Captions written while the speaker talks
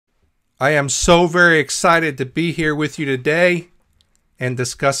I am so very excited to be here with you today and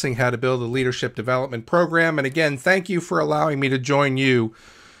discussing how to build a leadership development program. And again, thank you for allowing me to join you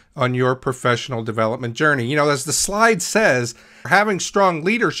on your professional development journey. You know, as the slide says, having strong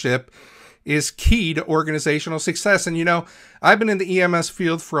leadership is key to organizational success. And you know, I've been in the EMS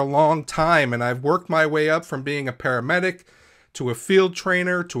field for a long time, and I've worked my way up from being a paramedic to a field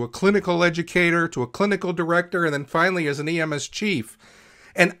trainer, to a clinical educator, to a clinical director, and then finally as an EMS chief.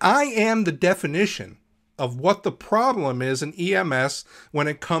 And I am the definition of what the problem is in EMS when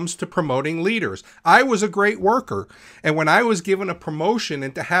it comes to promoting leaders. I was a great worker, and when I was given a promotion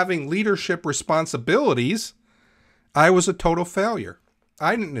into having leadership responsibilities, I was a total failure.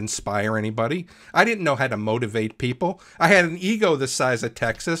 I didn't inspire anybody. I didn't know how to motivate people. I had an ego the size of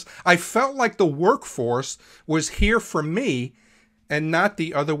Texas. I felt like the workforce was here for me and not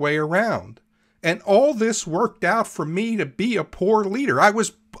the other way around. And all this worked out for me to be a poor leader. I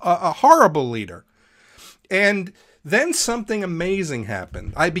was a horrible leader. And then something amazing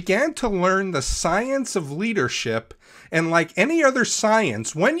happened. I began to learn the science of leadership. And like any other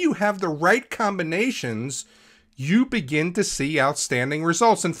science, when you have the right combinations, you begin to see outstanding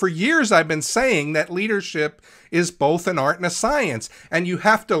results. And for years, I've been saying that leadership is both an art and a science. And you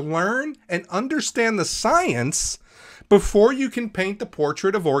have to learn and understand the science before you can paint the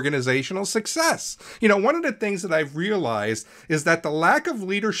portrait of organizational success. You know, one of the things that I've realized is that the lack of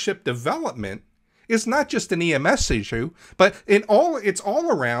leadership development is not just an EMS issue, but it's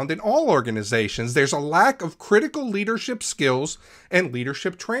all around in all organizations. There's a lack of critical leadership skills and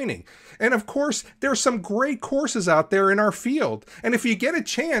leadership training. And of course, there's some great courses out there in our field. And if you get a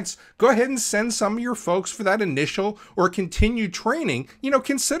chance, go ahead and send some of your folks for that initial or continued training. You know,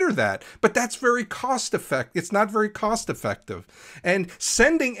 consider that. But that's very cost effective. It's not very cost effective. And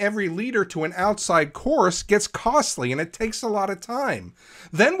sending every leader to an outside course gets costly, and it takes a lot of time.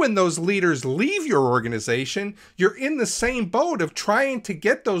 Then when those leaders leave your organization, you're in the same boat of trying to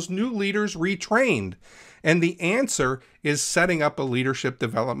get those new leaders retrained. And the answer is setting up a leadership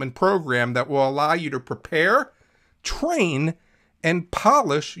development program that will allow you to prepare, train, and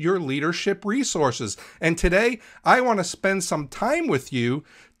polish your leadership resources. And today, I want to spend some time with you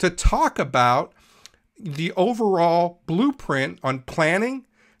to talk about the overall blueprint on planning,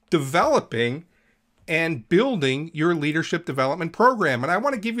 developing, and building your leadership development program. And I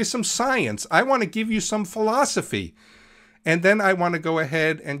want to give you some science. I want to give you some philosophy. And then I want to go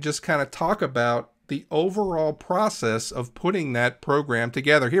ahead and just kind of talk about the overall process of putting that program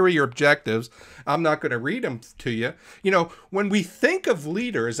together. Here are your objectives. I'm not going to read them to you. You know, when we think of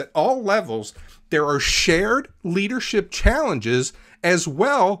leaders at all levels, there are shared leadership challenges as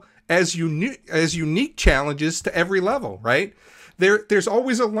well as unique challenges to every level, right? There's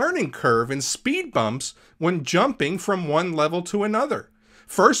always a learning curve and speed bumps when jumping from one level to another.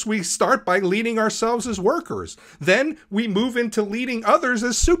 First, we start by leading ourselves as workers. Then we move into leading others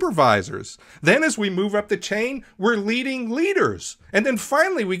as supervisors. Then as we move up the chain, we're leading leaders. And then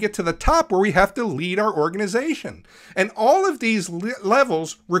finally, we get to the top where we have to lead our organization. And all of these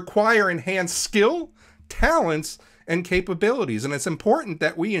levels require enhanced skill, talents, and capabilities. And it's important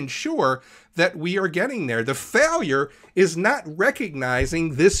that we ensure that we are getting there. The failure is not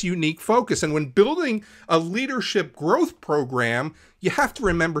recognizing this unique focus. And when building a leadership growth program, you have to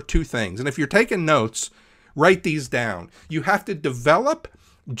remember two things. And if you're taking notes, write these down. You have to develop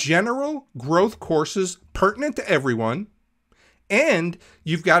general growth courses pertinent to everyone, and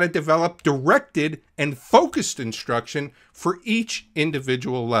you've got to develop directed and focused instruction for each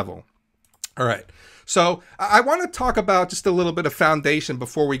individual level. All right. So I want to talk about just a little bit of foundation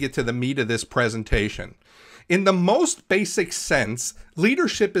before we get to the meat of this presentation. In the most basic sense,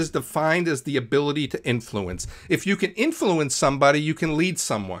 leadership is defined as the ability to influence. If you can influence somebody, you can lead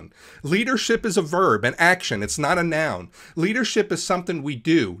someone. Leadership is a verb, an action. It's not a noun. Leadership is something we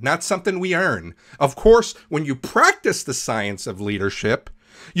do, not something we earn. Of course, when you practice the science of leadership,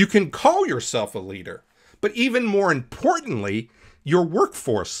 you can call yourself a leader. But even more importantly, your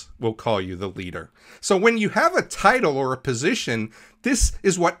workforce will call you the leader. So when you have a title or a position, this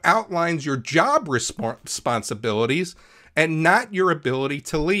is what outlines your job responsibilities and not your ability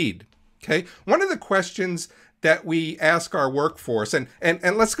to lead. Okay. One of the questions that we ask our workforce, and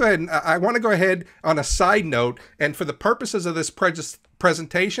let's go ahead, and I want to go ahead on a side note, and for the purposes of this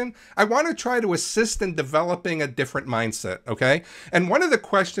presentation, I want to try to assist in developing a different mindset. Okay. And one of the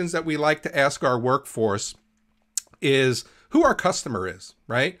questions that we like to ask our workforce is who our customer is,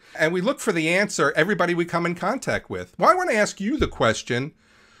 right? And we look for the answer, everybody we come in contact with. Well, I want to ask you the question,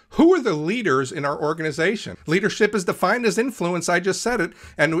 Who are the leaders in our organization? Leadership is defined as influence. I just said it.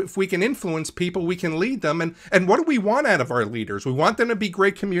 And if we can influence people, we can lead them. And what do we want out of our leaders? We want them to be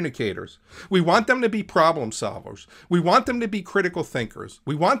great communicators. We want them to be problem solvers. We want them to be critical thinkers.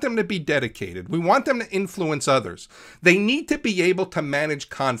 We want them to be dedicated. We want them to influence others. They need to be able to manage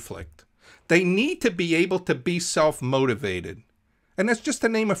conflict. They need to be able to be self-motivated. And that's just to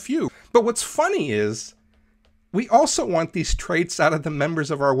name a few. But what's funny is, we also want these traits out of the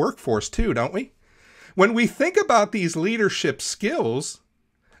members of our workforce too, don't we? When we think about these leadership skills,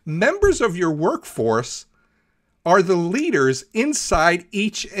 members of your workforce are the leaders inside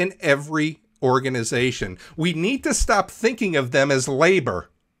each and every organization. We need to stop thinking of them as labor,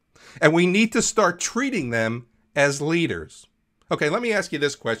 and we need to start treating them as leaders. Okay, let me ask you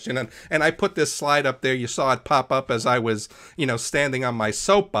this question, and I put this slide up there. You saw it pop up as I was, standing on my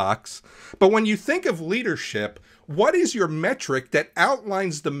soapbox. But when you think of leadership, what is your metric that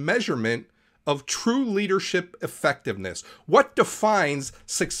outlines the measurement of true leadership effectiveness? What defines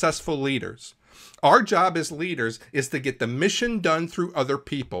successful leaders? Our job as leaders is to get the mission done through other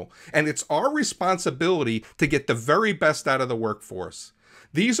people, and it's our responsibility to get the very best out of the workforce.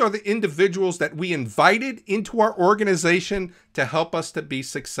 These are the individuals that we invited into our organization to help us to be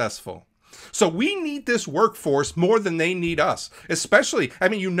successful. So we need this workforce more than they need us. Especially,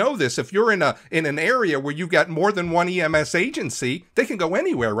 you know this, if you're in an area where you've got more than one EMS agency, they can go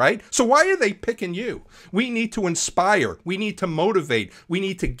anywhere, right? So why are they picking you? We need to inspire. We need to motivate. We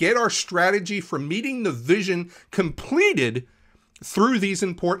need to get our strategy for meeting the vision completed through these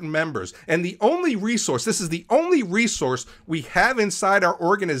important members. And the only resource, this is the only resource we have inside our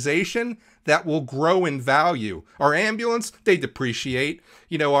organization that will grow in value. Our ambulance, they depreciate.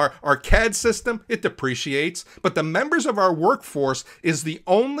 Our CAD system, it depreciates. But the members of our workforce is the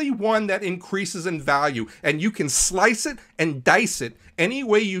only one that increases in value. And you can slice it and dice it any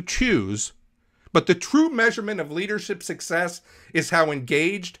way you choose. But the true measurement of leadership success is how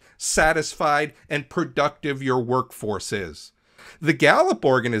engaged, satisfied, and productive your workforce is. The Gallup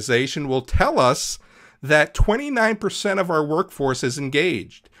organization will tell us that 29% of our workforce is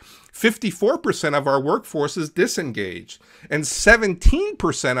engaged, 54% of our workforce is disengaged, and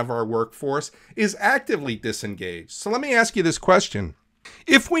 17% of our workforce is actively disengaged. So let me ask you this question.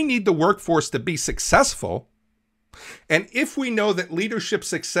 If we need the workforce to be successful, and if we know that leadership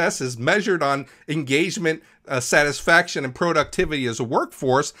success is measured on engagement, satisfaction, and productivity as a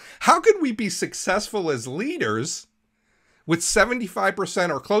workforce, how could we be successful as leaders with 75%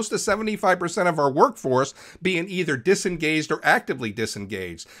 or close to 75% of our workforce being either disengaged or actively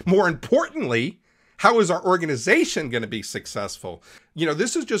disengaged? More importantly, how is our organization going to be successful?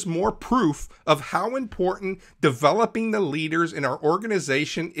 This is just more proof of how important developing the leaders in our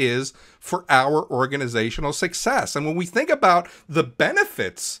organization is for our organizational success. And when we think about the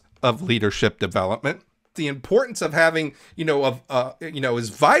benefits of leadership development, the importance of having, is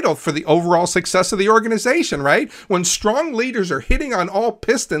vital for the overall success of the organization, right? When strong leaders are hitting on all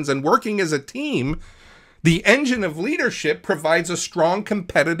pistons and working as a team, the engine of leadership provides a strong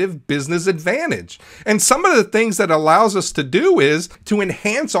competitive business advantage. And some of the things that allows us to do is to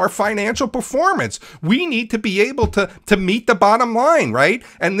enhance our financial performance. We need to be able to meet the bottom line, right?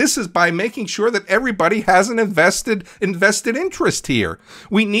 And this is by making sure that everybody has an invested interest here.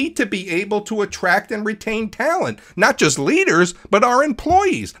 We need to be able to attract and retain talent, not just leaders, but our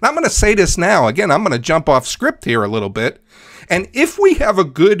employees. And I'm going to say this now. Again, I'm going to jump off script here a little bit. And if we have a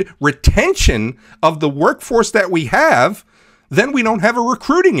good retention of the workforce that we have, then we don't have a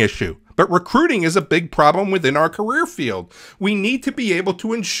recruiting issue. But recruiting is a big problem within our career field. We need to be able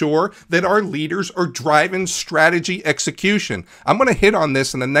to ensure that our leaders are driving strategy execution. I'm going to hit on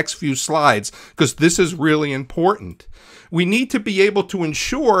this in the next few slides because this is really important. We need to be able to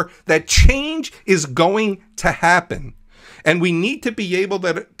ensure that change is going to happen. And we need to be able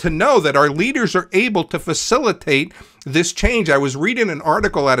to know that our leaders are able to facilitate this change. I was reading an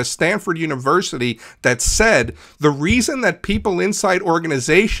article out of Stanford University that said the reason that people inside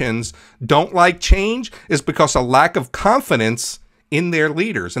organizations don't like change is because of lack of confidence in their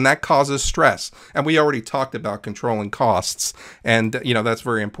leaders, and that causes stress. And we already talked about controlling costs, and that's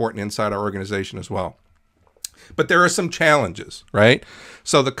very important inside our organization as well. But there are some challenges, right?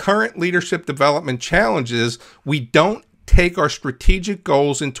 So the current leadership development challenges, we don't take our strategic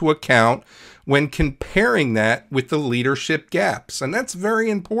goals into account when comparing that with the leadership gaps. And that's very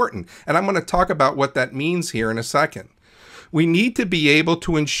important. And I'm going to talk about what that means here in a second. We need to be able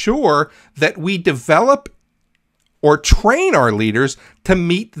to ensure that we develop or train our leaders to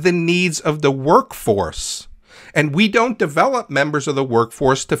meet the needs of the workforce. And we don't develop members of the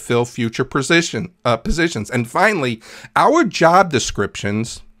workforce to fill future positions. And finally, our job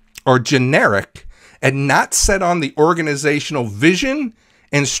descriptions or generic and not set on the organizational vision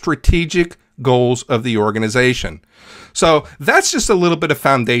and strategic goals of the organization. So that's just a little bit of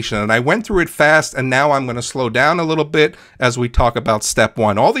foundation, and I went through it fast, and now I'm going to slow down a little bit as we talk about step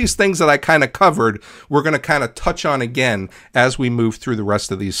one. All these things that I kind of covered, we're going to kind of touch on again as we move through the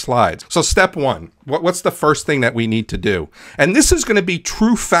rest of these slides. So step one, what's the first thing that we need to do? And this is going to be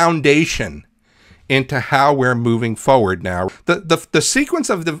true foundation into how we're moving forward now. The sequence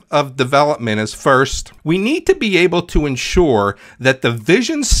of development is, first, we need to be able to ensure that the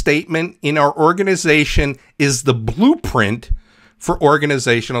vision statement in our organization is the blueprint for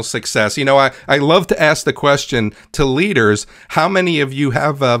organizational success. You know, I love to ask the question to leaders, how many of you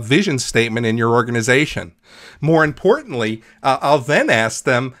have a vision statement in your organization? More importantly, I'll then ask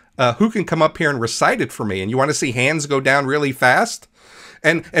them, who can come up here and recite it for me? And you want to see hands go down really fast?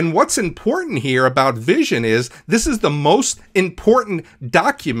 And what's important here about vision is this is the most important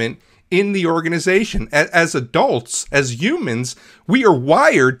document in the organization. As adults, as humans, we are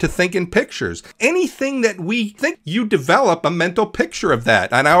wired to think in pictures. Anything that we think, you develop a mental picture of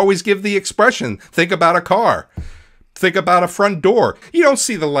that. And I always give the expression, think about a car. Think about a front door. You don't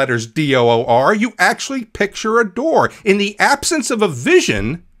see the letters D-O-O-R. You actually picture a door. In the absence of a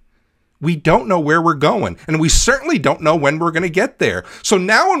vision, we don't know where we're going, and we certainly don't know when we're going to get there. So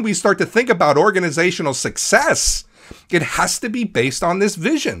now when we start to think about organizational success, it has to be based on this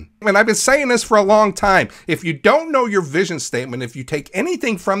vision. And I've been saying this for a long time. If you don't know your vision statement, if you take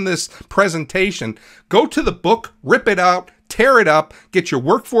anything from this presentation, go to the book, rip it out, tear it up, get your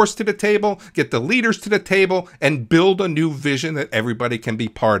workforce to the table, get the leaders to the table, and build a new vision that everybody can be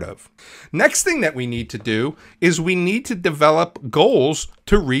part of. Next thing that we need to do is we need to develop goals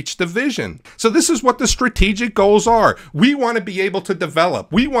to reach the vision. So this is what the strategic goals are. We want to be able to develop.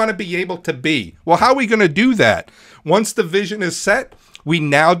 We want to be able to be. Well, how are we going to do that? Once the vision is set, we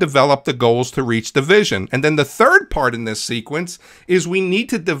now develop the goals to reach the vision. And then the third part in this sequence is we need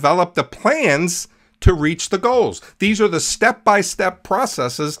to develop the plans to reach the goals. These are the step-by-step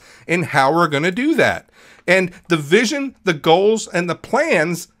processes in how we're going to do that. And the vision, the goals, and the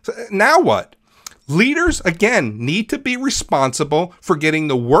plans, now what? Leaders, again, need to be responsible for getting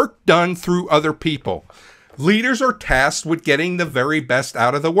the work done through other people. Leaders are tasked with getting the very best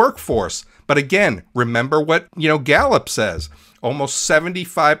out of the workforce. But again, remember what, Gallup says. Almost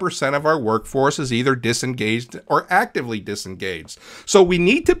 75% of our workforce is either disengaged or actively disengaged. So we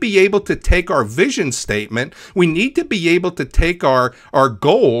need to be able to take our vision statement, we need to be able to take our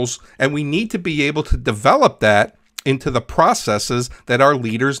goals, and we need to be able to develop that into the processes that our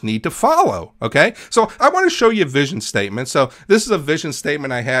leaders need to follow, okay? So I want to show you a vision statement. So this is a vision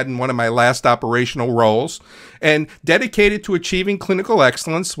statement I had in one of my last operational roles, and dedicated to achieving clinical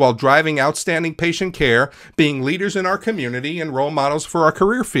excellence while driving outstanding patient care, being leaders in our community and role models for our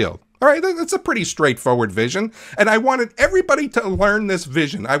career field. All right, that's a pretty straightforward vision. And I wanted everybody to learn this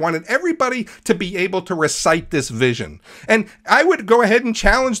vision. I wanted everybody to be able to recite this vision. And I would go ahead and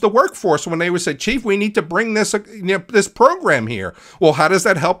challenge the workforce when they would say, Chief, we need to bring this, this program here. Well, how does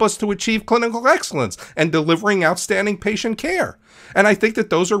that help us to achieve clinical excellence and delivering outstanding patient care? And I think that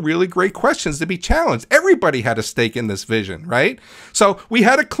those are really great questions to be challenged. Everybody had a stake in this vision, right? So we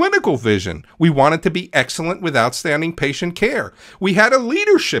had a clinical vision. We wanted to be excellent with outstanding patient care. We had a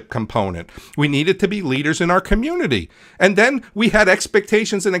leadership component. We needed to be leaders in our community. And then we had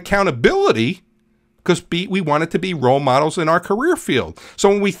expectations and accountability because we wanted to be role models in our career field. So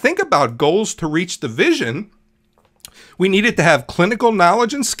when we think about goals to reach the vision, we needed to have clinical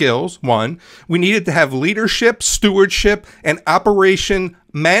knowledge and skills, one. We needed to have leadership, stewardship, and operation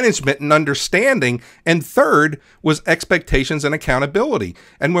management and understanding. And third was expectations and accountability.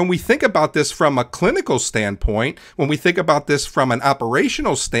 And when we think about this from a clinical standpoint, when we think about this from an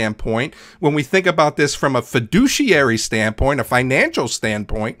operational standpoint, when we think about this from a fiduciary standpoint, a financial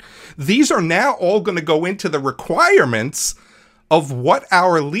standpoint, these are now all going to go into the requirements of what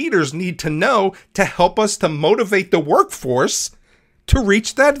our leaders need to know to help us to motivate the workforce to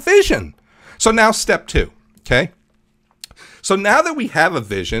reach that vision. So now step two, okay? So now that we have a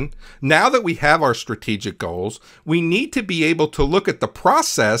vision, now that we have our strategic goals, we need to be able to look at the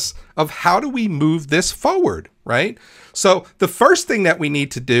process of how do we move this forward, right? So the first thing that we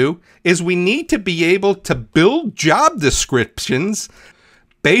need to do is we need to be able to build job descriptions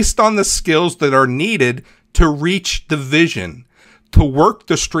based on the skills that are needed to reach the vision, to work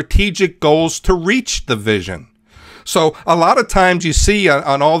the strategic goals to reach the vision. So a lot of times you see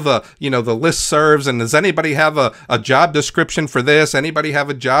on all the, the listservs, and does anybody have a job description for this? Anybody have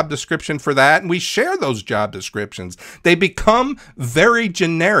a job description for that? And we share those job descriptions. They become very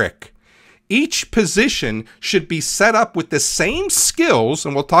generic each position should be set up with the same skills,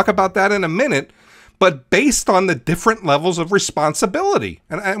 and we'll talk about that in a minute, but based on the different levels of responsibility.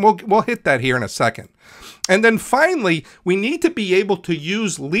 And we'll hit that here in a second. And then finally, we need to be able to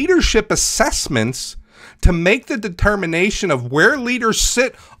use leadership assessments to make the determination of where leaders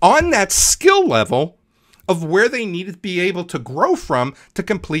sit on that skill level of where they need to be able to grow from to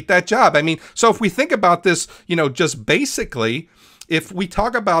complete that job. I mean, so if we think about this, just basically, if we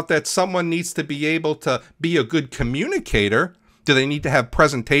talk about that someone needs to be able to be a good communicator, do they need to have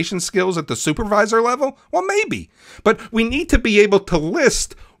presentation skills at the supervisor level? Well, maybe. But we need to be able to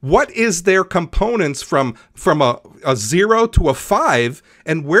list what is their components from a 0 to a 5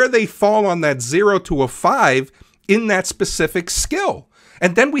 and where they fall on that 0 to a 5 in that specific skill.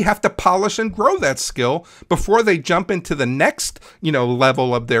 And then we have to polish and grow that skill before they jump into the next,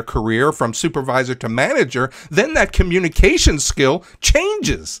 level of their career from supervisor to manager. Then that communication skill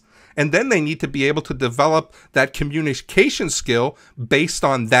changes. And then they need to be able to develop that communication skill based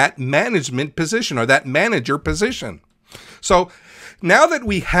on that management position or that manager position. So now that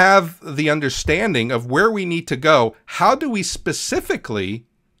we have the understanding of where we need to go, how do we specifically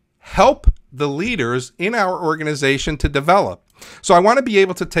help the leaders in our organization to develop? So I want to be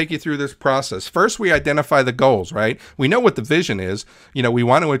able to take you through this process. First, we identify the goals, right? We know what the vision is. We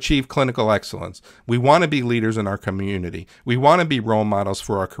want to achieve clinical excellence. We want to be leaders in our community. We want to be role models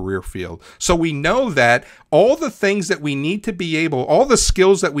for our career field. So we know that all the things that we need to be able, all the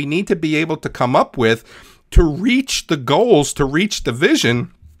skills that we need to be able to come up with to reach the goals, to reach the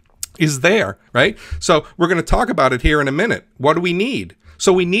vision is there, right? So we're going to talk about it here in a minute. What do we need?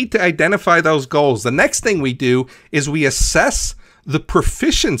 So we need to identify those goals. The next thing we do is we assess the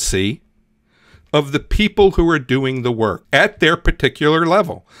proficiency of the people who are doing the work at their particular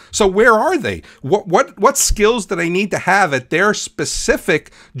level. So where are they? What skills do they need to have at their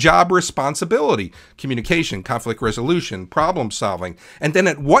specific job responsibility? Communication, conflict resolution, problem solving. And then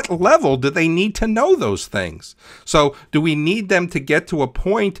at what level do they need to know those things? So do we need them to get to a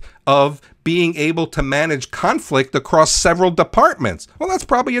point of being able to manage conflict across several departments? Well, that's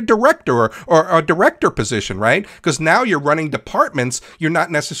probably a director or a director position, right? Because now you're running departments. You're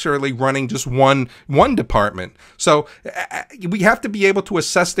not necessarily running just one department. So we have to be able to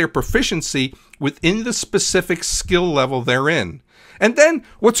assess their proficiency within the specific skill level they're in. And then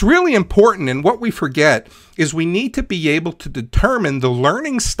what's really important and what we forget is we need to be able to determine the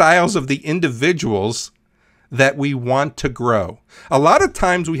learning styles of the individuals that we want to grow. A lot of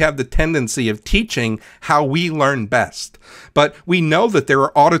times we have the tendency of teaching how we learn best, but we know that there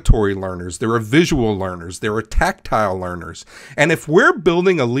are auditory learners, there are visual learners, there are tactile learners. And if we're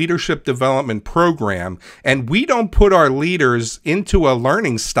building a leadership development program and we don't put our leaders into a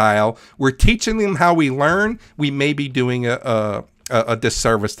learning style, we're teaching them how we learn, we may be doing a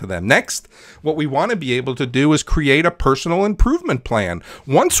disservice to them. Next, what we want to be able to do is create a personal improvement plan.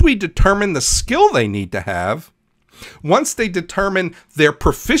 Once we determine the skill they need to have, once they determine their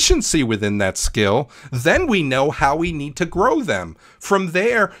proficiency within that skill, then we know how we need to grow them. From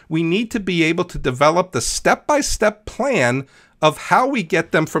there, we need to be able to develop the step-by-step plan of how we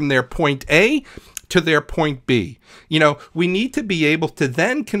get them from their point A to their point B. We need to be able to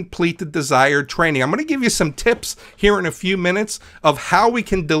then complete the desired training. I'm going to give you some tips here in a few minutes of how we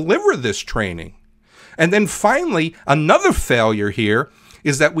can deliver this training. And then finally, another failure here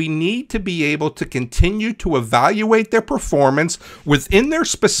is that we need to be able to continue to evaluate their performance within their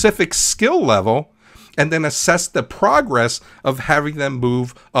specific skill level and then assess the progress of having them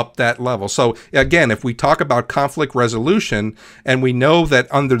move up that level. So again, if we talk about conflict resolution and we know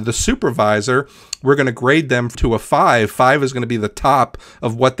that under the supervisor, we're going to grade them to a 5. 5 is going to be the top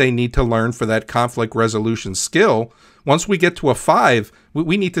of what they need to learn for that conflict resolution skill. Once we get to a 5,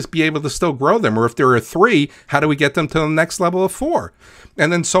 we need to be able to still grow them. Or if they're a 3, how do we get them to the next level of 4?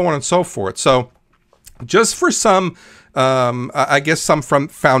 And then so on and so forth. So just for some, some from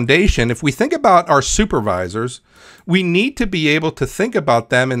foundation, if we think about our supervisors, we need to be able to think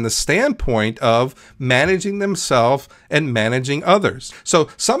about them in the standpoint of managing themselves and managing others. So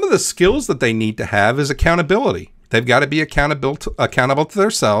some of the skills that they need to have is accountability. They've got to be accountable to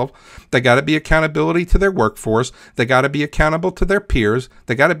themselves. They got to be accountability to their workforce. They got to be accountable to their peers.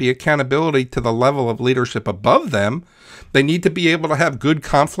 They got to be accountability to the level of leadership above them. They need to be able to have good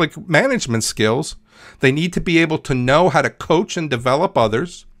conflict management skills. They need to be able to know how to coach and develop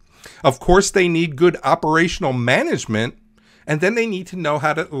others. Of course, they need good operational management. And then they need to know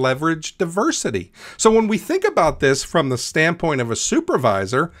how to leverage diversity. So when we think about this from the standpoint of a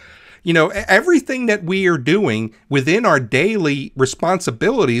supervisor, Everything that we are doing within our daily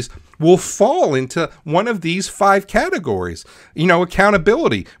responsibilities will fall into one of these 5 categories.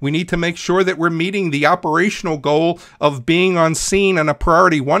 Accountability. We need to make sure that we're meeting the operational goal of being on scene on a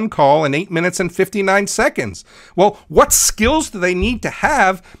priority 1 call in 8 minutes and 59 seconds. Well, what skills do they need to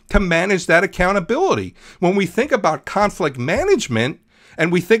have to manage that accountability? When we think about conflict management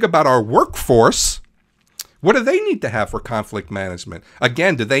and we think about our workforce, what do they need to have for conflict management?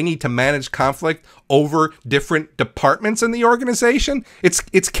 Again, do they need to manage conflict over different departments in the organization?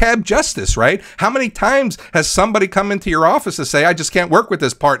 It's cab justice, right? How many times has somebody come into your office to say, I just can't work with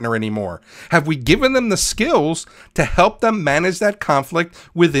this partner anymore? Have we given them the skills to help them manage that conflict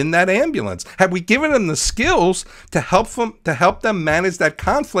within that ambulance? Have we given them the skills to help them manage that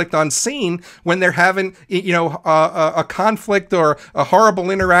conflict on scene when they're having a conflict or a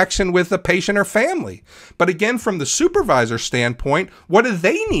horrible interaction with a patient or family? But again, from the supervisor standpoint, what do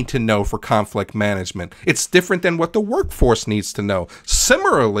they need to know for conflict management? It's different than what the workforce needs to know.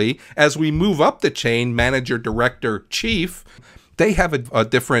 Similarly, as we move up the chain, manager, director, chief, they have a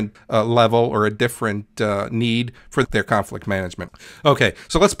different level or a different need for their conflict management. Okay,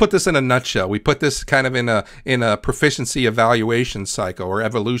 so let's put this in a nutshell. We put this kind of in a proficiency evaluation cycle or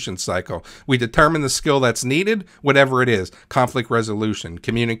evolution cycle. We determine the skill that's needed, whatever it is: conflict resolution,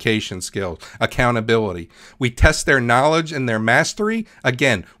 communication skills, accountability. We test their knowledge and their mastery.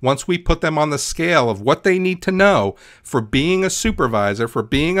 Again, once we put them on the scale of what they need to know for being a supervisor, for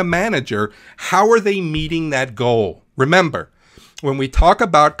being a manager, how are they meeting that goal? Remember, when we talk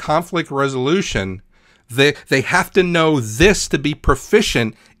about conflict resolution, they have to know this to be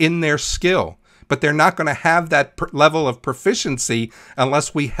proficient in their skill. But they're not going to have that level of proficiency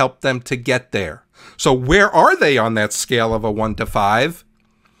unless we help them to get there. So where are they on that scale of a 1 to 5?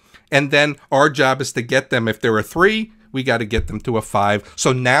 And then our job is to get them. If they're a 3, we got to get them to a 5.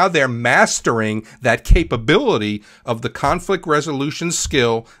 So now they're mastering that capability of the conflict resolution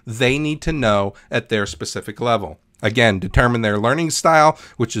skill they need to know at their specific level. Again, determine their learning style,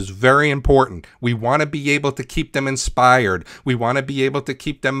 which is very important. We want to be able to keep them inspired. We want to be able to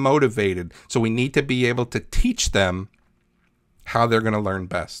keep them motivated. So we need to be able to teach them how they're going to learn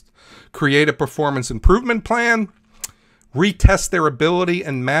best. Create a performance improvement plan. Retest their ability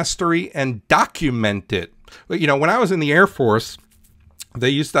and mastery and document it. When I was in the Air Force, I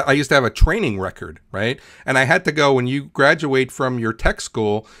used to have a training record, right? And I had to go, when you graduate from your tech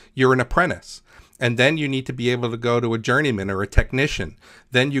school, you're an apprentice. And then you need to be able to go to a journeyman or a technician.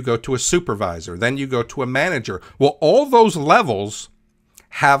 Then you go to a supervisor. Then you go to a manager. Well, all those levels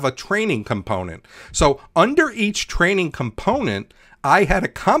have a training component. So under each training component, I had a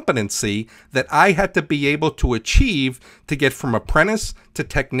competency that I had to be able to achieve to get from apprentice to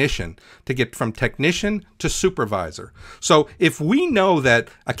technician, to get from technician to supervisor. So if we know that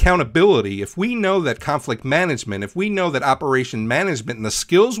accountability, if we know that conflict management, if we know that operation management and the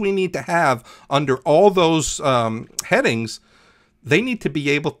skills we need to have under all those headings, they need to be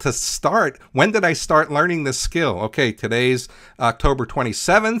able to start. When did I start learning this skill? Okay, today's October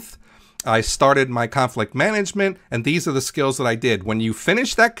 27th. I started my conflict management, and these are the skills that I did. When you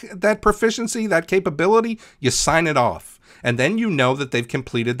finish that proficiency, that capability, you sign it off. And then you know that they've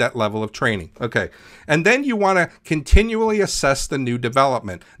completed that level of training. Okay. And then you want to continually assess the new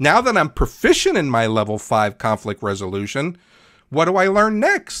development. Now that I'm proficient in my level 5 conflict resolution, what do I learn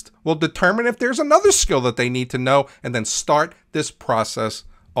next? Well, determine if there's another skill that they need to know, and then start this process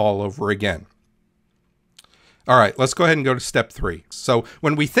all over again. All right, let's go ahead and go to step 3. So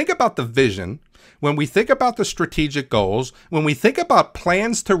when we think about the vision, when we think about the strategic goals, when we think about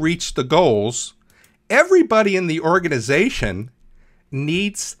plans to reach the goals, everybody in the organization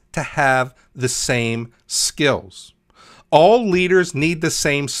needs to have the same skills. All leaders need the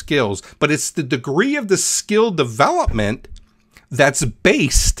same skills, but it's the degree of the skill development that's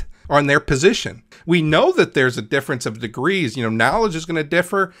based on their position. We know that there's a difference of degrees. Knowledge is going to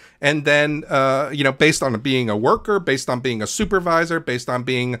differ. And then, based on being a worker, based on being a supervisor, based on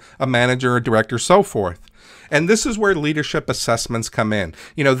being a manager, a director, so forth. And this is where leadership assessments come in.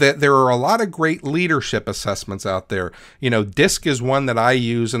 There are a lot of great leadership assessments out there. DISC is one that I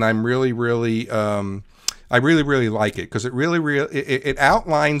use, and I'm really like it because it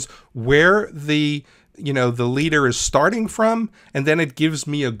outlines where the leader is starting from, and then it gives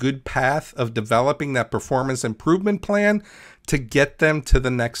me a good path of developing that performance improvement plan to get them to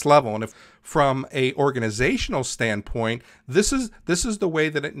the next level. And if from a organizational standpoint, this is the way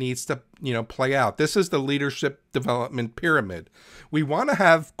that it needs to play out. This is the leadership development pyramid. We want to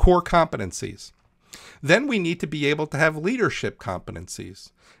have core competencies. Then we need to be able to have leadership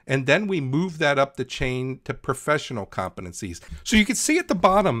competencies. And then we move that up the chain to professional competencies. So you can see at the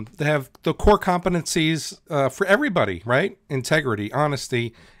bottom, they have the core competencies for everybody, right? Integrity,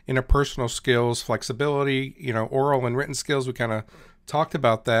 honesty, interpersonal skills, flexibility, oral and written skills. We kind of talked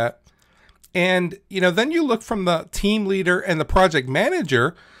about that. And, then you look from the team leader and the project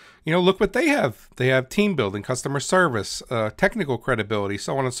manager, look what they have. They have team building, customer service, technical credibility,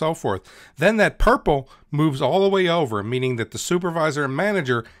 so on and so forth. Then that purple moves all the way over, meaning that the supervisor and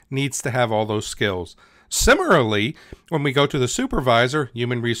manager needs to have all those skills. Similarly, when we go to the supervisor,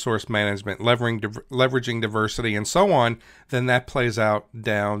 human resource management, leveraging diversity, and so on, then that plays out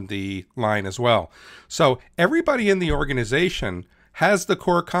down the line as well. So everybody in the organization has the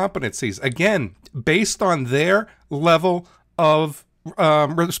core competencies, again, based on their level of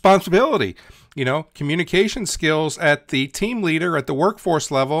responsibility. Communication skills at the team leader, at the workforce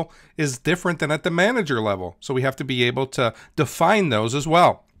level, is different than at the manager level. So we have to be able to define those as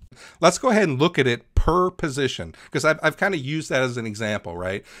well. Let's go ahead and look at it per position, because I've kind of used that as an example,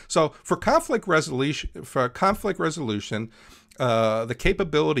 right? So for conflict resolution, the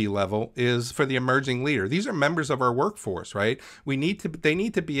capability level is for the emerging leader. These are members of our workforce, right? They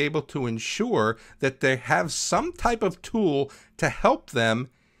need to be able to ensure that they have some type of tool to help them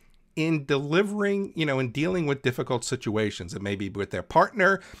in delivering, in dealing with difficult situations. It may be with their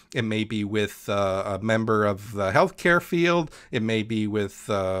partner. It may be with a member of the healthcare field. It may be with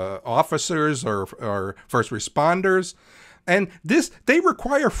officers or first responders. And they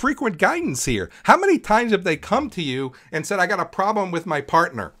require frequent guidance here. How many times have they come to you and said, I got a problem with my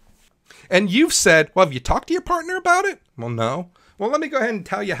partner? And you've said, well, have you talked to your partner about it? Well, no. Well, let me go ahead and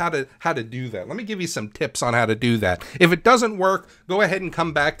tell you how to do that. Let me give you some tips on how to do that. If it doesn't work, go ahead and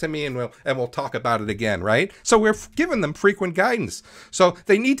come back to me and we'll talk about it again, right? So we're giving them frequent guidance. So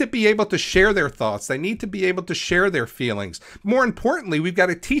they need to be able to share their thoughts. They need to be able to share their feelings. More importantly, we've got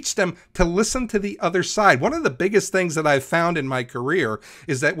to teach them to listen to the other side. One of the biggest things that I've found in my career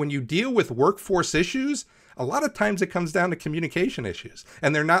is that when you deal with workforce issues, a lot of times it comes down to communication issues,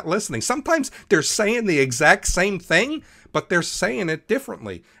 and they're not listening. Sometimes they're saying the exact same thing, but they're saying it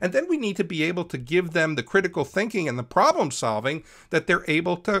differently. And then we need to be able to give them the critical thinking and the problem solving that they're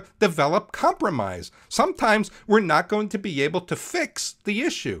able to develop compromise. Sometimes we're not going to be able to fix the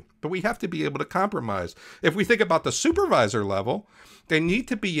issue, but we have to be able to compromise. If we think about the supervisor level, they need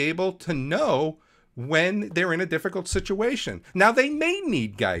to be able to know when they're in a difficult situation. Now, they may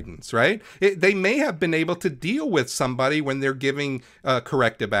need guidance, right? They may have been able to deal with somebody when they're giving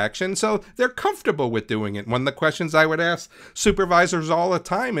corrective action, so they're comfortable with doing it. One of the questions I would ask supervisors all the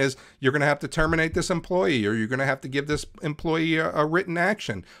time is, you're going to have to terminate this employee, or you're going to have to give this employee a written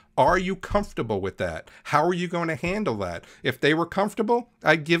action. Are you comfortable with that? How are you going to handle that? If they were comfortable,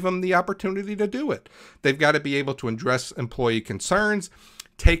 I'd give them the opportunity to do it. They've got to be able to address employee concerns,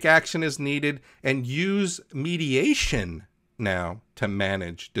 take action as needed, and use mediation now to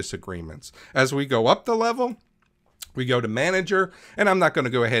manage disagreements. As we go up the level, we go to manager, and I'm not going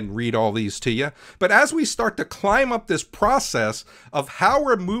to go ahead and read all these to you, but as we start to climb up this process of how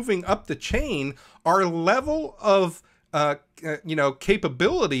we're moving up the chain, our level of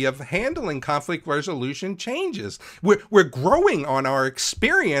capability of handling conflict resolution changes. We're growing on our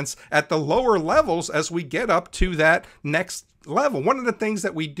experience at the lower levels as we get up to that next level. One of the things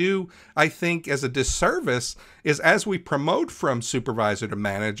that we do, I think, as a disservice is as we promote from supervisor to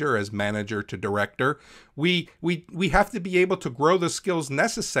manager, as manager to director, we have to be able to grow the skills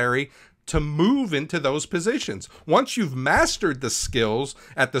necessary to move into those positions. Once you've mastered the skills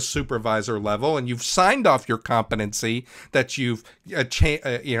at the supervisor level and you've signed off your competency that you've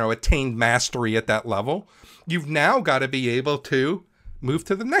attained mastery at that level, you've now got to be able to move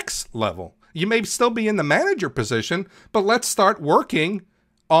to the next level. You may still be in the manager position, but let's start working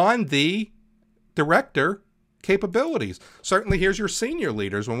on the director capabilities. Certainly, here's your senior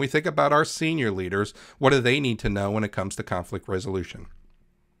leaders. When we think about our senior leaders, what do they need to know when it comes to conflict resolution?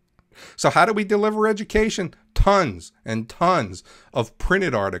 So how do we deliver education? Tons and tons of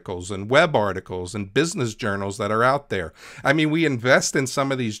printed articles and web articles and business journals that are out there. I mean, we invest in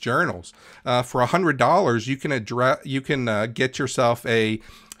some of these journals. For $100, you can get yourself a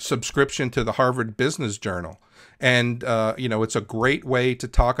subscription to the Harvard Business Journal. And, it's a great way to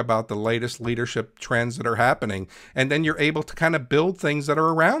talk about the latest leadership trends that are happening. And then you're able to kind of build things that are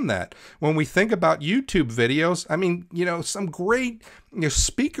around that. When we think about YouTube videos, I mean, some great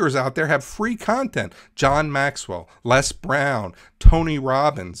speakers out there have free content. John Maxwell, Les Brown, Tony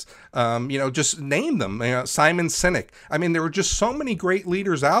Robbins, just name them, Simon Sinek. I mean, there are just so many great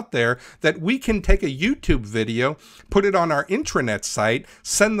leaders out there that we can take a YouTube video, put it on our intranet site,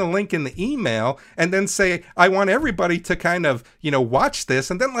 send the link in the email, and then say, I want everybody to kind of, watch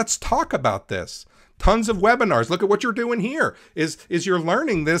this, and then let's talk about this. Tons of webinars. Look at what you're doing here is you're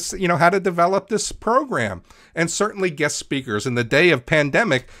learning this, how to develop this program. And certainly guest speakers. In the day of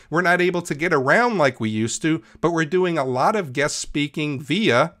pandemic, we're not able to get around like we used to, but we're doing a lot of guest speaking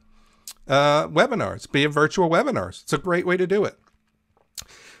via webinars, via virtual webinars. It's a great way to do it.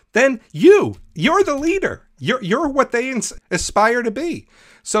 Then you're the leader. You're what they aspire to be.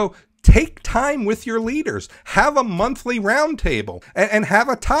 So take time with your leaders. Have a monthly roundtable and have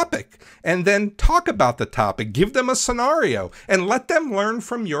a topic, and then talk about the topic. Give them a scenario and let them learn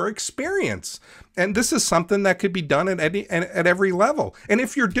from your experience. And this is something that could be done at every level. And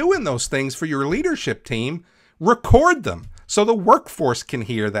if you're doing those things for your leadership team, record them so the workforce can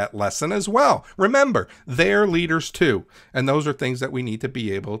hear that lesson as well. Remember, they're leaders too. And those are things that we need to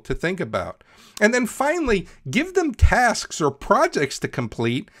be able to think about. And then finally, give them tasks or projects to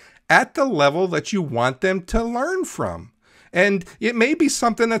complete at the level that you want them to learn from. And it may be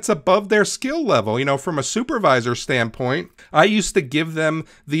something that's above their skill level. From a supervisor standpoint, I used to give them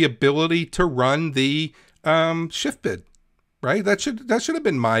the ability to run the shift bid. Right? That should have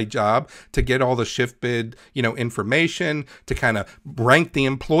been my job, to get all the shift bid, information, to kind of rank the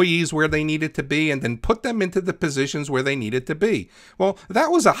employees where they needed to be, and then put them into the positions where they needed to be. Well,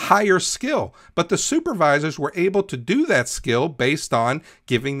 that was a higher skill, but the supervisors were able to do that skill based on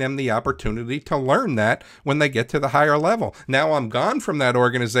giving them the opportunity to learn that when they get to the higher level. Now I'm gone from that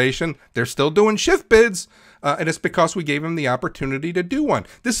organization. They're still doing shift bids. And it's because we gave them the opportunity to do one.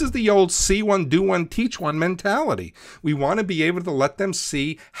 This is the old see one, do one, teach one mentality. We want to be able to let them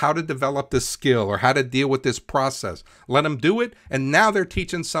see how to develop this skill or how to deal with this process. Let them do it, and now they're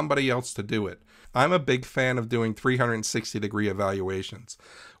teaching somebody else to do it. I'm a big fan of doing 360-degree evaluations.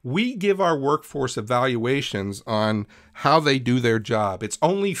 We give our workforce evaluations on how they do their job. It's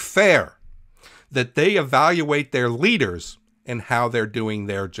only fair that they evaluate their leaders and how they're doing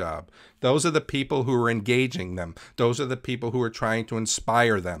their job. Those are the people who are engaging them. Those are the people who are trying to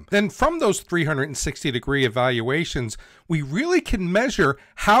inspire them. Then from those 360-degree evaluations, we really can measure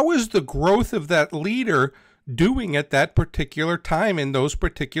how is the growth of that leader doing at that particular time in those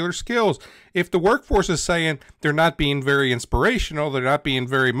particular skills. If the workforce is saying they're not being very inspirational, they're not being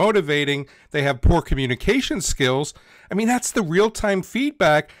very motivating, they have poor communication skills, I mean, that's the real-time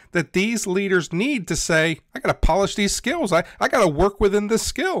feedback that these leaders need to say, I got to polish these skills. I got to work within this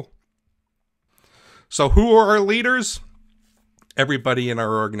skill. So who are our leaders? Everybody in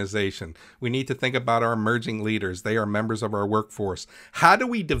our organization. We need to think about our emerging leaders. They are members of our workforce. How do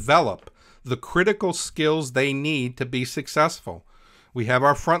we develop the critical skills they need to be successful? We have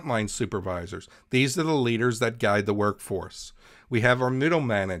our frontline supervisors. These are the leaders that guide the workforce. We have our middle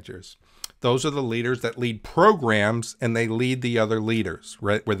managers. Those are the leaders that lead programs, and they lead the other leaders,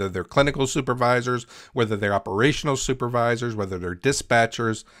 right? Whether they're clinical supervisors, whether they're operational supervisors, whether they're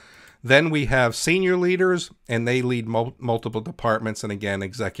dispatchers. Then we have senior leaders, and they lead multiple departments, and again,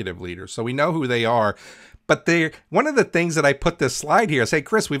 executive leaders. So we know who they are. But one of the things that I put this slide here is, hey,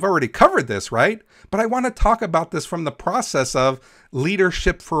 Chris, we've already covered this, right? But I want to talk about this from the process of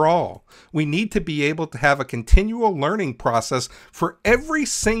leadership for all. We need to be able to have a continual learning process for every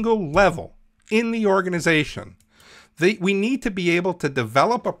single level in the organization. We need to be able to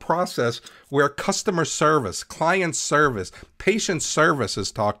develop a process where customer service, client service, patient service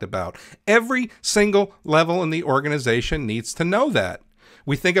is talked about. Every single level in the organization needs to know that.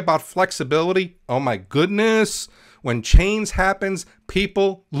 We think about flexibility. Oh my goodness. When change happens,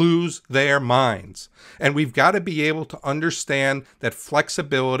 people lose their minds. And we've got to be able to understand that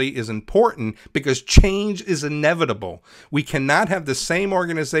flexibility is important because change is inevitable. We cannot have the same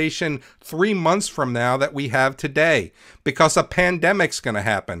organization 3 months from now that we have today because a pandemic's going to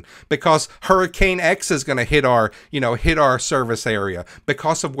happen, because Hurricane X is going to hit our service area,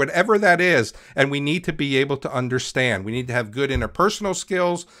 because of whatever that is. And we need to be able to understand. We need to have good interpersonal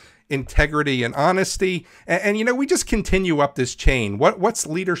skills, integrity and honesty. And we just continue up this chain. What's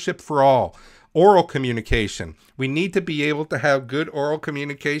leadership for all? Oral communication. We need to be able to have good oral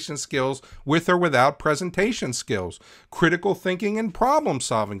communication skills with or without presentation skills. Critical thinking and problem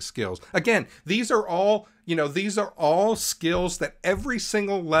solving skills. Again, these are all skills that every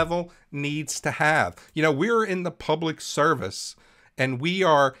single level needs to have. We're in the public service, and we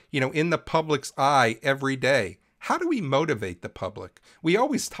are, in the public's eye every day. How do we motivate the public? We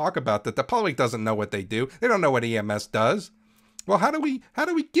always talk about that the public doesn't know what they do. They don't know what EMS does. Well, how do we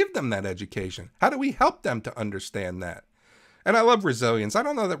give them that education? How do we help them to understand that? And I love resilience. I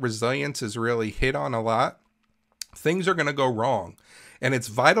don't know that resilience is really hit on a lot. Things are going to go wrong. And it's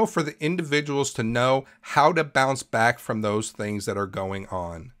vital for the individuals to know how to bounce back from those things that are going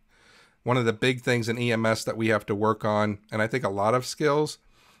on. One of the big things in EMS that we have to work on, and I think a lot of skills,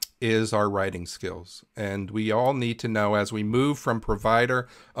 is our writing skills. And we all need to know, as we move from provider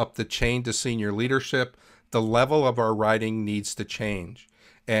up the chain to senior leadership, the level of our writing needs to change.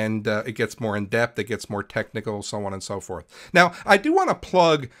 And it gets more in depth, it gets more technical, so on and so forth. Now, I do want to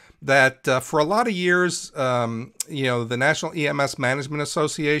plug that for a lot of years, the National EMS Management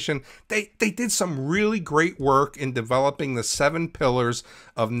Association, they did some really great work in developing the 7 pillars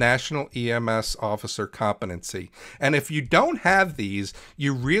of National EMS Officer Competency. And if you don't have these,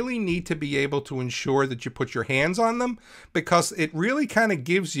 you really need to be able to ensure that you put your hands on them, because it really kind of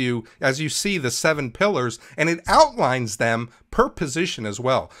gives you, as you see, the 7 pillars, and it outlines them per position as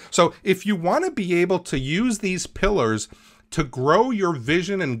well. So if you want to be able to use these pillars to grow your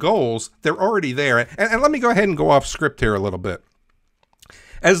vision and goals, they're already there. And let me go ahead and go off script here a little bit.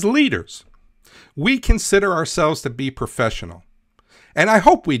 As leaders, we consider ourselves to be professional. And I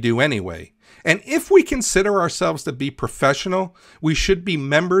hope we do anyway. And if we consider ourselves to be professional, we should be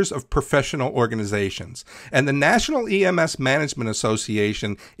members of professional organizations. And the National EMS Management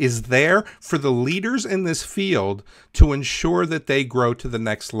Association is there for the leaders in this field to ensure that they grow to the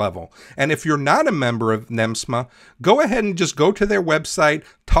next level. And if you're not a member of NEMSMA, go ahead and just go to their website,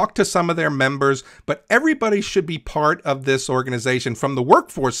 talk to some of their members, but everybody should be part of this organization. From the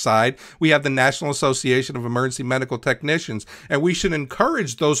workforce side, we have the National Association of Emergency Medical Technicians, and we should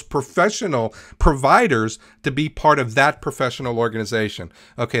encourage those professional providers to be part of that professional organization.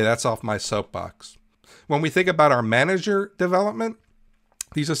 Okay, that's off my soapbox. When we think about our manager development,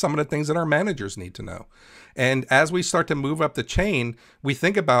 these are some of the things that our managers need to know. And as we start to move up the chain, we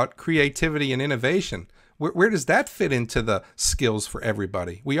think about creativity and innovation. Where does that fit into the skills for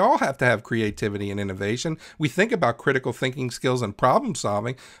everybody? We all have to have creativity and innovation. We think about critical thinking skills and problem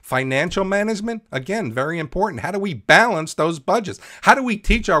solving. Financial management, again, very important. How do we balance those budgets? How do we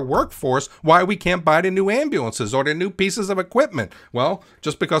teach our workforce why we can't buy the new ambulances or the new pieces of equipment? Well,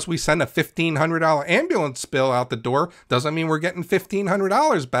 just because we send a $1,500 ambulance bill out the door doesn't mean we're getting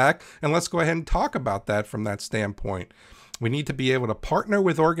 $1,500 back. And let's go ahead and talk about that from that standpoint. We need to be able to partner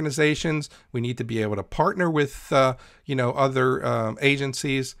with organizations. We need to be able to partner with, other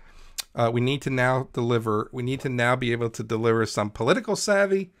agencies. We need to now be able to deliver some political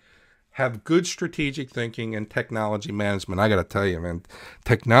savvy, have good strategic thinking, and technology management. I got to tell you, man,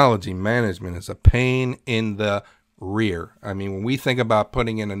 technology management is a pain in the rear. I mean, when we think about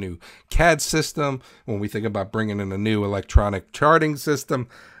putting in a new CAD system, when we think about bringing in a new electronic charting system,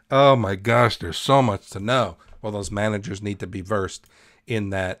 oh my gosh, there's so much to know. Well, those managers need to be versed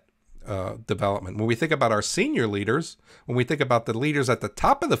in that development. When we think about our senior leaders, when we think about the leaders at the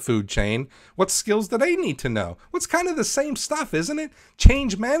top of the food chain, what skills do they need to know? What's kind of the same stuff, isn't it?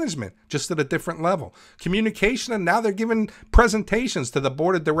 Change management, just at a different level. Communication, and now they're giving presentations to the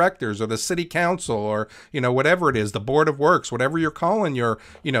board of directors or the city council or, whatever it is, the board of works, whatever you're calling your,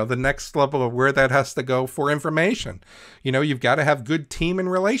 the next level of where that has to go for information. You've got to have good team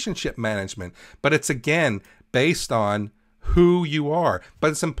and relationship management, but it's, again, based on who you are. But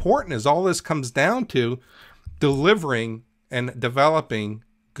it's important, as all this comes down to, delivering and developing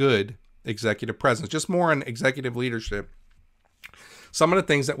good executive presence. Just more on executive leadership. Some of the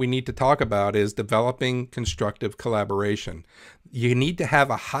things that we need to talk about is developing constructive collaboration. You need to have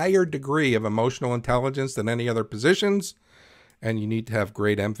a higher degree of emotional intelligence than any other positions, and you need to have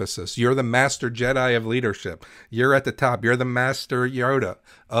great emphasis. You're the master Jedi of leadership. You're at the top. You're the master Yoda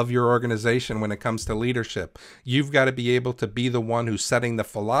of your organization when it comes to leadership. You've got to be able to be the one who's setting the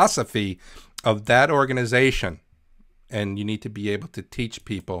philosophy of that organization, and you need to be able to teach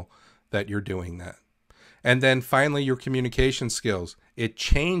people that you're doing that. And then finally, your communication skills. It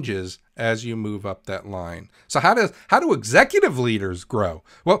changes as you move up that line. So how do executive leaders grow?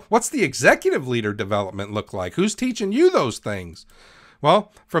 Well, what's the executive leader development look like? Who's teaching you those things?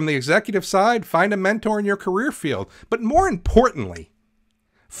 Well, from the executive side, find a mentor in your career field. But more importantly,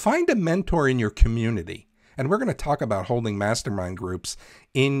 find a mentor in your community. And we're going to talk about holding mastermind groups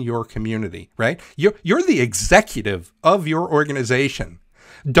in your community, right? You're the executive of your organization.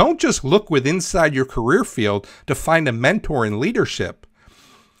 Don't just look inside your career field to find a mentor in leadership.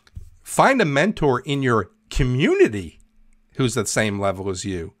 Find a mentor in your community who's at the same level as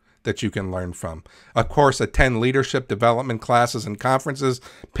you that you can learn from. Of course, attend leadership development classes and conferences.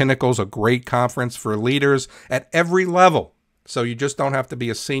 Pinnacle's a great conference for leaders at every level. So you just don't have to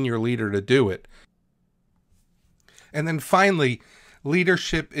be a senior leader to do it. And then finally,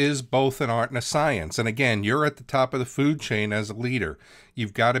 leadership is both an art and a science. And again, you're at the top of the food chain as a leader.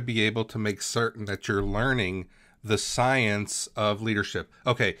 You've got to be able to make certain that you're learning the science of leadership.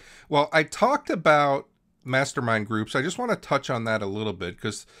 Okay, well, I talked about mastermind groups. I just want to touch on that a little bit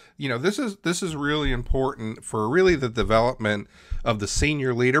because, you know, this is really important for really the development of the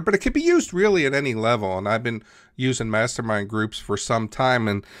senior leader, but it can be used really at any level. And I've been using mastermind groups for some time.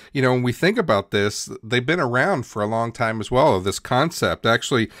 And, you know, when we think about this, they've been around for a long time as well, of this concept.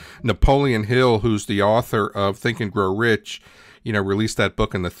 Actually, Napoleon Hill, who's the author of Think and Grow Rich, you know, released that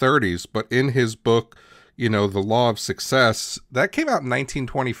book in the 30s. But in his book, you know, The Law of Success, that came out in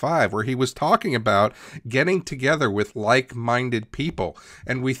 1925, where he was talking about getting together with like-minded people.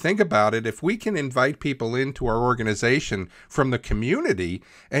 And we think about it, if we can invite people into our organization from the community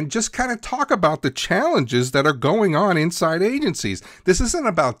and just kind of talk about the challenges that are going on inside agencies. This isn't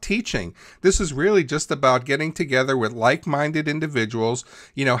about teaching. This is really just about getting together with like-minded individuals,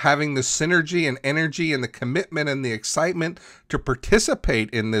 you know, having the synergy and energy and the commitment and the excitement to participate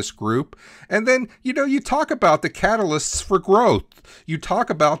in this group. And then, you know, you talk about the catalysts for growth. You talk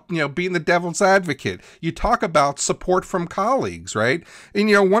about, you know, being the devil's advocate. You talk about support from colleagues, right? And,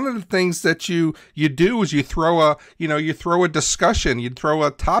 you know, one of the things that you do is you throw a discussion, you throw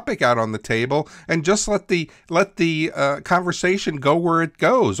a topic out on the table and just let the conversation go where it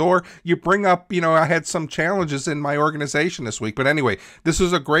goes. Or you bring up, you know, I had some challenges in my organization this week. But anyway, this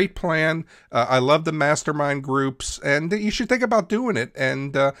is a great plan. I love the mastermind groups, and you should think about doing it.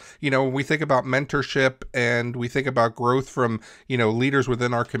 And, you know, when we think about mentorship and we think about growth from, you know, leaders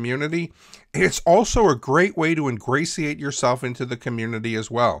within our community, it's also a great way to ingratiate yourself into the community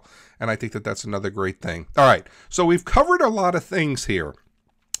as well. And I think that that's another great thing. All right. So we've covered a lot of things here,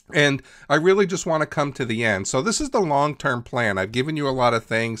 and I really just want to come to the end. So this is the long-term plan. I've given you a lot of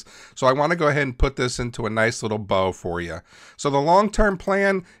things, so I want to go ahead and put this into a nice little bow for you. So the long-term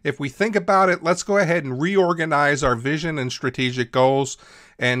plan, if we think about it, let's go ahead and reorganize our vision and strategic goals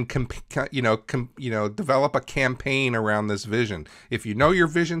and develop a campaign around this vision. If you know your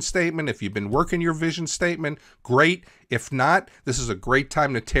vision statement, if you've been working your vision statement, great. If not, this is a great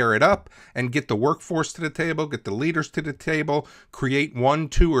time to tear it up and get the workforce to the table, get the leaders to the table, create 1,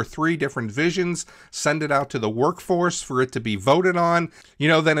 2, or 3 different visions, send it out to the workforce for it to be voted on, you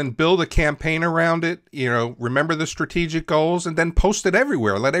know, then build a campaign around it, you know, remember the strategic goals, and then post it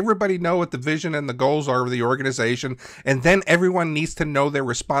everywhere. Let everybody know what the vision and the goals are of the organization, and then everyone needs to know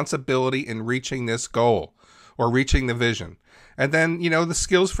their responsibility in reaching this goal or reaching the vision. And then, you know, the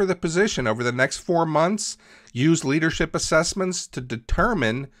skills for the position over the next 4 months, use leadership assessments to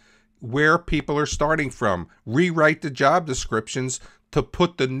determine where people are starting from. Rewrite the job descriptions to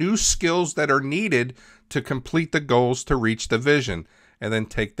put the new skills that are needed to complete the goals to reach the vision. And then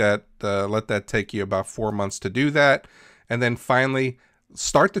take that, let that take you about 4 months to do that. And then finally,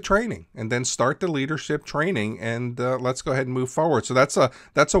 start the training, and then start the leadership training, and let's go ahead and move forward. So that's a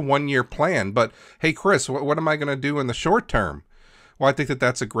 1-year plan. But hey, Chris, what am I going to do in the short term? Well, I think that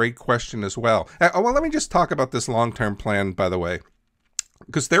that's a great question as well. Well, let me just talk about this long-term plan, by the way,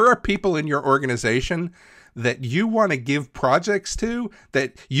 because there are people in your organization that you want to give projects to,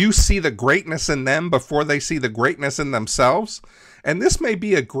 that you see the greatness in them before they see the greatness in themselves. And this may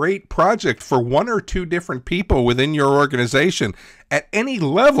be a great project for 1 or 2 different people within your organization at any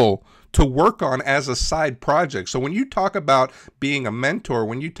level to work on as a side project. So when you talk about being a mentor,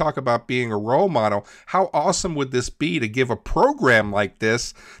 when you talk about being a role model, how awesome would this be to give a program like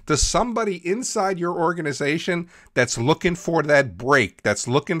this to somebody inside your organization that's looking for that break, that's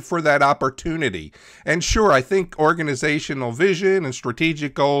looking for that opportunity? And sure, I think organizational vision and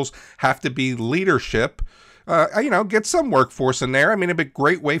strategic goals have to be leadership. Get some workforce in there. I mean, it'd be a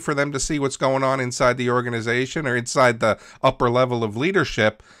great way for them to see what's going on inside the organization or inside the upper level of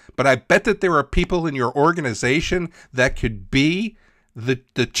leadership. But I bet that there are people in your organization that could be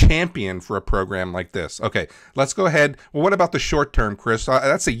the champion for a program like this. Okay, let's go ahead. Well, what about the short term, Chris?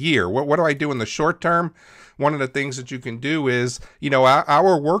 That's a year. What do I do in the short term? One of the things that you can do is, you know,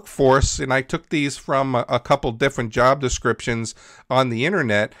 our workforce, and I took these from a couple different job descriptions on the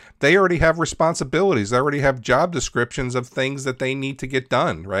internet, they already have responsibilities. They already have job descriptions of things that they need to get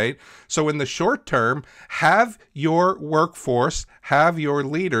done, right? So in the short term, have your workforce, have your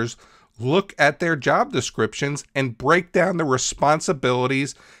leaders look at their job descriptions and break down the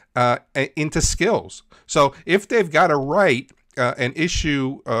responsibilities into skills. So if they've got to write and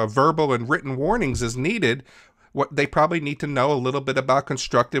issue verbal and written warnings as needed, what they probably need to know a little bit about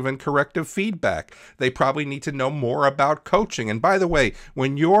constructive and corrective feedback. They probably need to know more about coaching. And by the way,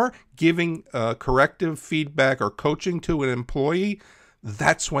 when you're giving corrective feedback or coaching to an employee,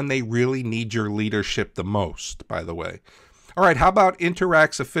 That's when they really need your leadership the most, by the way. All right, how about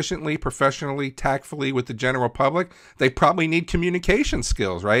interacts efficiently, professionally, tactfully with the general public? They probably need communication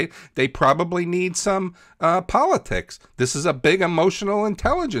skills, right? They probably need some politics. This is a big emotional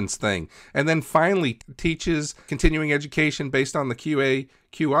intelligence thing. And then finally, teaches continuing education based on the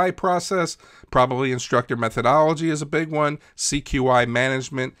QI process. Probably instructor methodology is a big one, CQI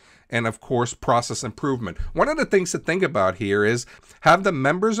management, and of course, process improvement. One of the things to think about here is have the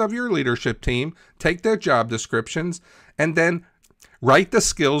members of your leadership team take their job descriptions and then write the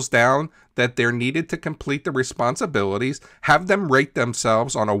skills down that they're needed to complete the responsibilities, have them rate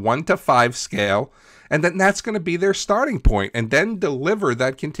themselves on a 1 to 5 scale, and then that's going to be their starting point, and then deliver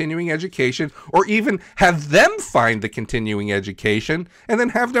that continuing education, or even have them find the continuing education and then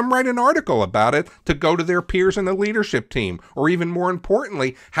have them write an article about it to go to their peers in the leadership team, or even more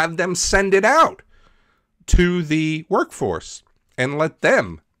importantly, have them send it out to the workforce and let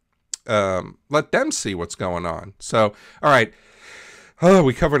them see what's going on. So, all right. Oh,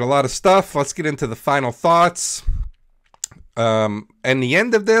 we covered a lot of stuff. Let's get into the final thoughts. And the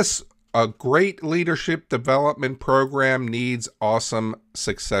end of this, a great leadership development program needs awesome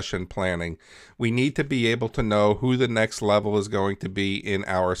succession planning. We need to be able to know who the next level is going to be in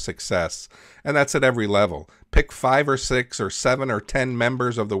our success. And that's at every level. Pick 5 or 6 or 7 or 10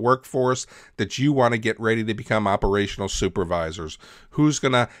 members of the workforce that you want to get ready to become operational supervisors. Who's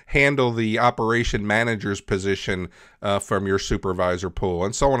going to handle the operation manager's position from your supervisor pool,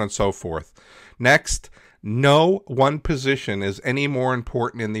 and so on and so forth. Next, no one position is any more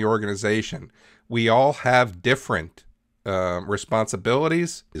important in the organization. We all have different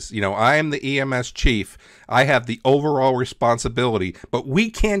responsibilities. You know, I am the EMS chief. I have the overall responsibility, but we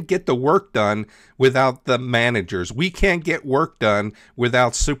can't get the work done without the managers. We can't get work done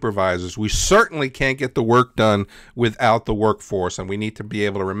without supervisors. We certainly can't get the work done without the workforce, and we need to be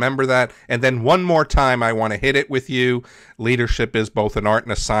able to remember that. And then one more time, I want to hit it with you. Leadership is both an art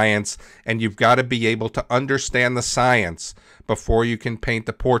and a science, and you've got to be able to understand the science before you can paint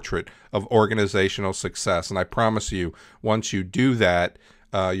the portrait of organizational success. And I promise you, once you do that,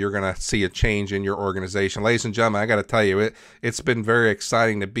 you're going to see a change in your organization. Ladies and gentlemen, I got to tell you, it's been very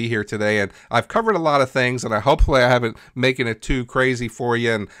exciting to be here today. And I've covered a lot of things, and hopefully I haven't making it too crazy for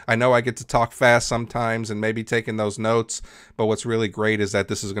you. And I know I get to talk fast sometimes and maybe taking those notes. But what's really great is that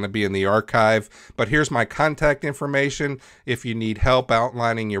this is going to be in the archive. But here's my contact information. If you need help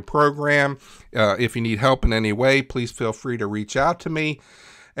outlining your program, if you need help in any way, please feel free to reach out to me.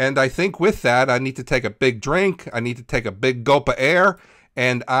 And I think with that, I need to take a big drink. I need to take a big gulp of air.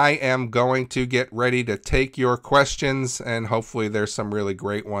 And I am going to get ready to take your questions, and hopefully there's some really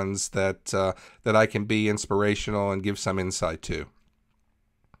great ones that I can be inspirational and give some insight to.